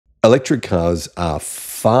Electric cars are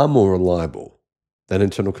far more reliable than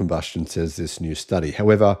internal combustion, says this new study.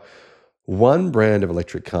 However, one brand of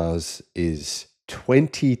electric cars is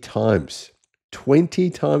 20 times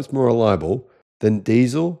more reliable than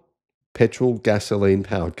diesel, petrol, gasoline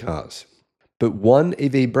powered cars. But one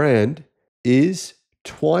EV brand is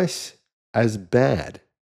twice as bad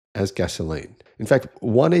as gasoline. In fact,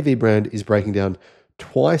 one EV brand is breaking down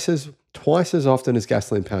twice as often as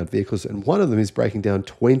gasoline powered vehicles, and one of them is breaking down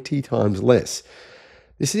 20 times less.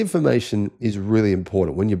 This information is really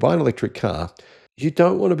important. When you buy an electric car, you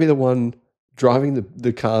don't want to be the one driving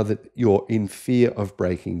the car that you're in fear of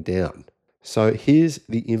breaking down. So here's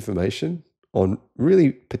the information on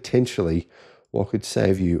really potentially what could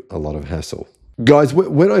save you a lot of hassle. Guys,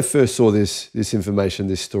 when I first saw this information,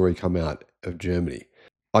 this story come out of Germany,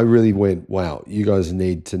 I really went, wow, you guys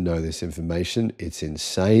need to know this information. It's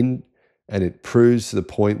insane. And it proves the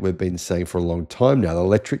point we've been saying for a long time now.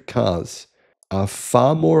 Electric cars are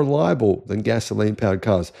far more reliable than gasoline-powered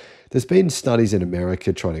cars. There's been studies in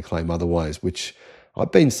America trying to claim otherwise, which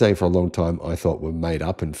I've been saying for a long time I thought were made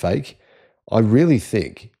up and fake. I really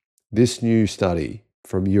think this new study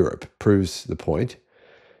from Europe proves the point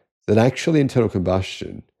that actually internal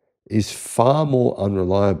combustion is far more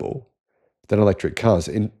unreliable than electric cars.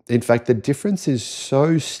 In fact, the difference is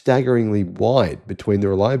so staggeringly wide between the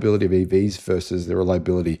reliability of EVs versus the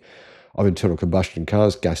reliability of internal combustion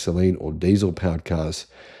cars, gasoline or diesel powered cars,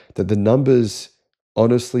 that the numbers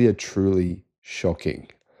honestly are truly shocking.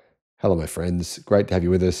 Hello, my friends. Great to have you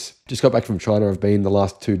with us. Just got back from China. I've been the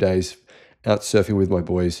last 2 days out surfing with my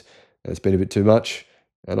boys. It's been a bit too much,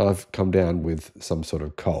 and I've come down with some sort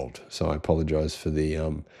of cold. So I apologize for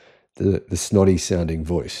the snotty sounding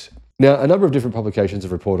voice. Now, a number of different publications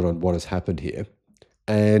have reported on what has happened here,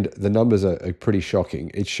 and the numbers are pretty shocking.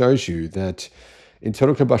 It shows you that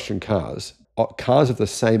internal combustion cars of the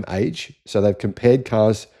same age, so they've compared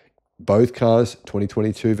both cars,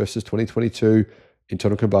 2022 versus 2022,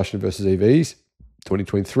 internal combustion versus EVs,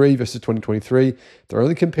 2023 versus 2023. They're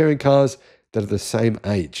only comparing cars that are the same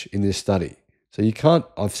age in this study. So you can't,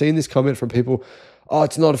 I've seen this comment from people, oh,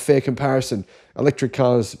 it's not a fair comparison. Electric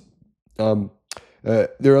cars, they're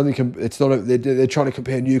trying to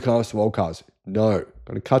compare new cars to old cars. No, I'm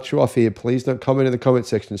going to cut you off here. Please don't comment in the comment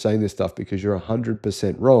section saying this stuff because you're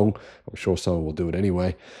 100% wrong. I'm sure someone will do it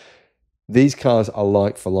anyway. These cars are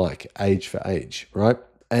like for like, age for age, right?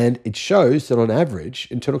 And it shows that on average,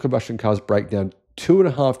 internal combustion cars break down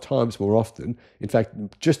 2.5 times more often. In fact,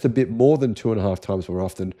 just a bit more than 2.5 times more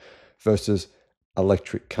often versus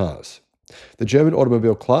electric cars. The German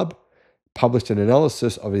Automobile Club published an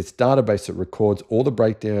analysis of its database that records all the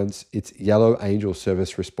breakdowns its Yellow Angel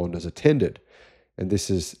service responders attended. And this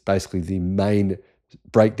is basically the main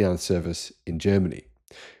breakdown service in Germany.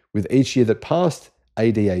 With each year that passed,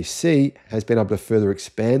 ADAC has been able to further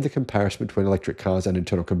expand the comparison between electric cars and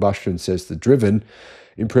internal combustion, says The Driven,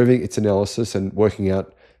 improving its analysis and working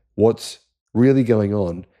out what's really going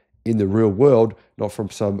on in the real world, not from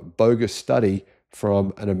some bogus study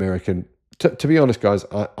from an American. To be honest, guys,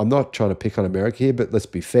 I'm not trying to pick on America here, but let's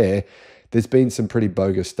be fair. There's been some pretty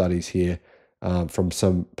bogus studies here from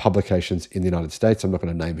some publications in the United States. I'm not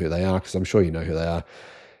going to name who they are because I'm sure you know who they are,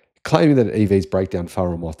 claiming that EVs break down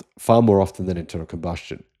far more often than internal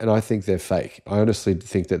combustion. And I think they're fake. I honestly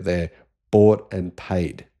think that they're bought and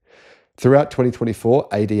paid. Throughout 2024,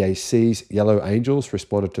 ADAC's Yellow Angels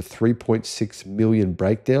responded to 3.6 million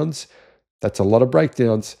breakdowns. That's a lot of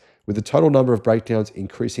breakdowns, with the total number of breakdowns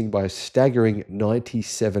increasing by a staggering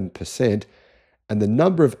 97%, and the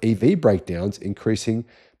number of EV breakdowns increasing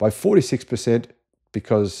by 46%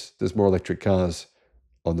 because there's more electric cars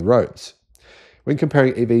on the roads. When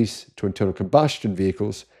comparing EVs to internal combustion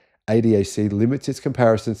vehicles, ADAC limits its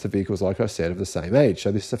comparisons to vehicles, like I said, of the same age.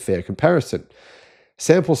 So this is a fair comparison.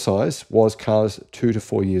 Sample size was cars 2 to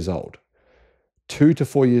 4 years old. 2 to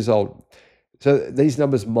 4 years old. So these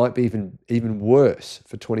numbers might be even worse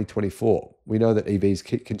for 2024. We know that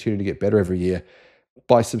EVs continue to get better every year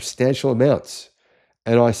by substantial amounts.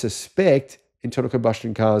 And I suspect internal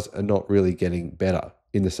combustion cars are not really getting better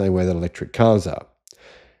in the same way that electric cars are.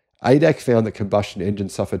 ADAC found that combustion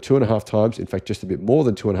engines suffer 2.5 times, in fact, just a bit more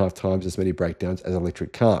than 2.5 times as many breakdowns as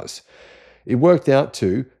electric cars. It worked out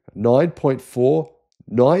to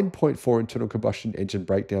 9.4 internal combustion engine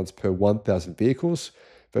breakdowns per 1,000 vehicles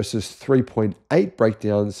versus 3.8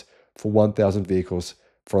 breakdowns for 1,000 vehicles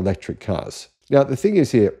for electric cars. Now, the thing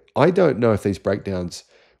is here, I don't know if these breakdowns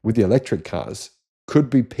with the electric cars could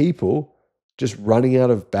be people just running out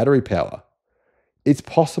of battery power. It's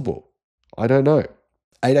possible. I don't know.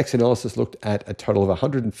 ADAC's analysis looked at a total of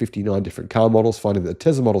 159 different car models, finding that the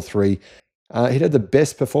Tesla Model 3 It had the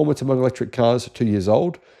best performance among electric cars 2 years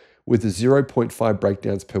old with 0.5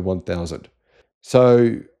 breakdowns per 1,000.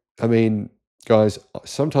 So, I mean, guys,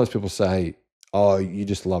 sometimes people say, oh, you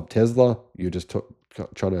just love Tesla. You're just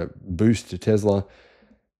trying to boost to Tesla.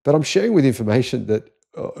 But I'm sharing with you information that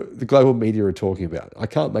the global media are talking about. I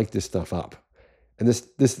can't make this stuff up. And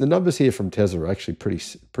the numbers here from Tesla are actually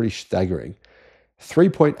pretty staggering.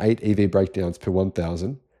 3.8 EV breakdowns per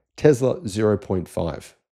 1,000. Tesla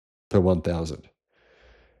 0.5 per 1,000.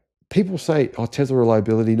 People say, oh, Tesla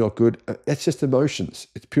reliability not good. That's just emotions.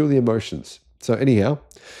 It's purely emotions. So anyhow,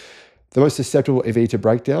 the most susceptible EV to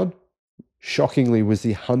breakdown, shockingly, was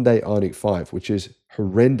the Hyundai Ioniq 5, which is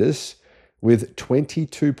horrendous with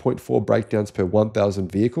 22.4 breakdowns per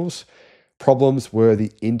 1,000 vehicles. Problems were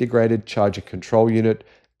the integrated charger control unit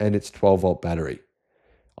and its 12-volt battery.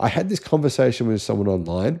 I had this conversation with someone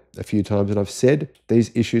online a few times, and I've said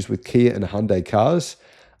these issues with Kia and Hyundai cars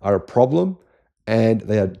are a problem, and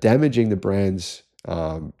they are damaging the brands,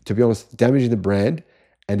 to be honest, damaging the brand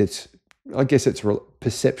and its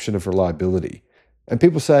perception of reliability. And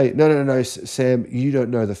people say, no, Sam, you don't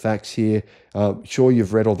know the facts here. Sure,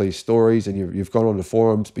 you've read all these stories and you've gone on the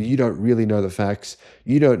forums, but you don't really know the facts.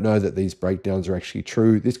 You don't know that these breakdowns are actually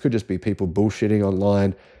true. This could just be people bullshitting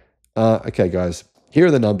online. Okay, guys, here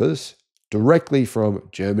are the numbers directly from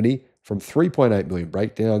Germany, from 3.8 million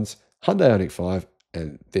breakdowns, Hyundai Ioniq 5,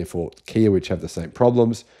 and therefore Kia, which have the same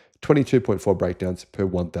problems, 22.4 breakdowns per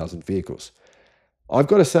 1,000 vehicles. I've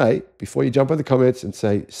got to say, before you jump in the comments and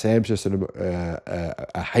say Sam's just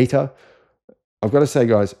a hater, I've got to say,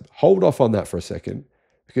 guys, hold off on that for a second,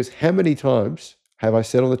 because how many times have I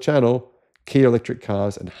said on the channel, Kia electric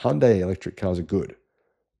cars and Hyundai electric cars are good?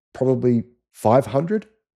 Probably 500,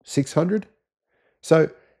 600. So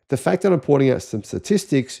the fact that I'm pointing out some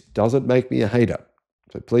statistics doesn't make me a hater.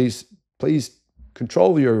 So please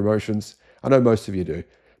control your emotions. I know most of you do,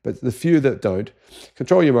 but the few that don't,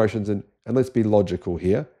 control your emotions and let's be logical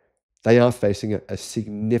here. They are facing a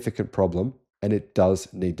significant problem and it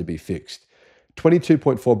does need to be fixed.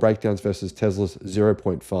 22.4 breakdowns versus Tesla's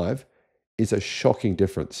 0.5 is a shocking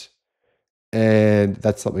difference. And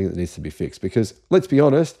that's something that needs to be fixed, because let's be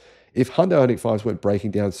honest, if Hyundai Ioniq 5s weren't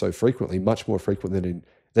breaking down so frequently, much more frequent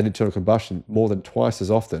than internal combustion, more than twice as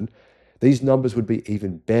often, these numbers would be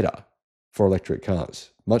even better for electric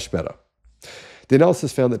cars, much better. The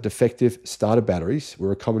analysis found that defective starter batteries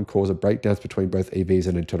were a common cause of breakdowns between both EVs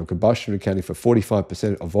and internal combustion, accounting for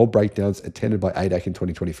 45% of all breakdowns attended by ADAC in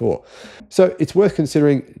 2024. So it's worth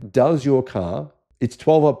considering, does your car, its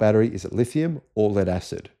 12-volt battery, is it lithium or lead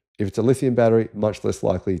acid? If it's a lithium battery, much less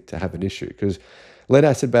likely to have an issue, because lead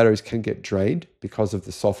acid batteries can get drained because of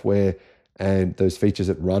the software and those features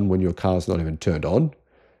that run when your car's not even turned on.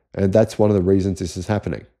 And that's one of the reasons this is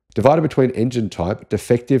happening. Divided between engine type,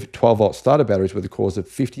 defective 12-volt starter batteries were the cause of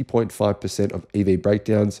 50.5% of EV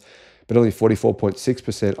breakdowns, but only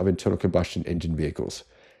 44.6% of internal combustion engine vehicles.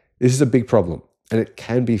 This is a big problem, and it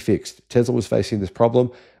can be fixed. Tesla was facing this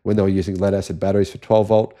problem when they were using lead acid batteries for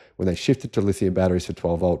 12-volt. When they shifted to lithium batteries for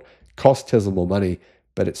 12-volt, cost Tesla more money,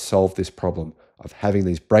 but it solved this problem of having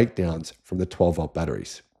these breakdowns from the 12-volt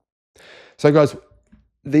batteries. So guys,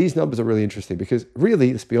 these numbers are really interesting because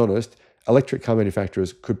really, let's be honest, electric car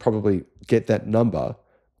manufacturers could probably get that number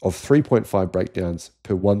of 3.5 breakdowns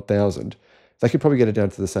per 1,000. They could probably get it down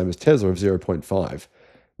to the same as Tesla of 0.5,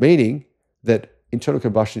 meaning that internal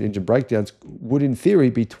combustion engine breakdowns would in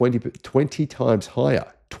theory be 20 times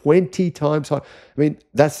higher. 20 times higher. I mean,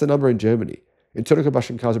 that's the number in Germany. Internal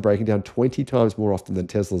combustion cars are breaking down 20 times more often than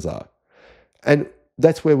Teslas are. And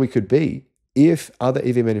that's where we could be if other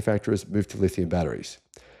EV manufacturers move to lithium batteries.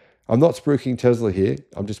 I'm not spruiking Tesla here.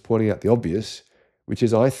 I'm just pointing out the obvious, which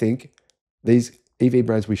is I think these EV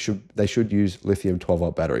brands, they should use lithium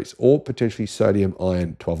 12-volt batteries or potentially sodium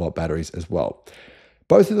ion 12-volt batteries as well.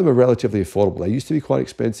 Both of them are relatively affordable. They used to be quite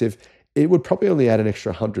expensive. It would probably only add an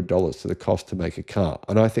extra $100 to the cost to make a car.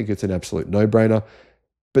 And I think it's an absolute no-brainer.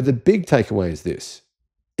 But the big takeaway is this.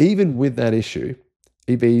 Even with that issue,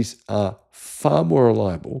 EVs are far more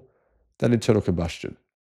reliable than internal combustion.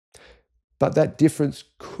 But that difference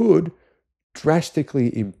could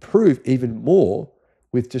drastically improve even more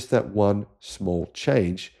with just that one small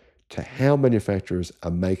change to how manufacturers are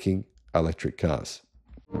making electric cars.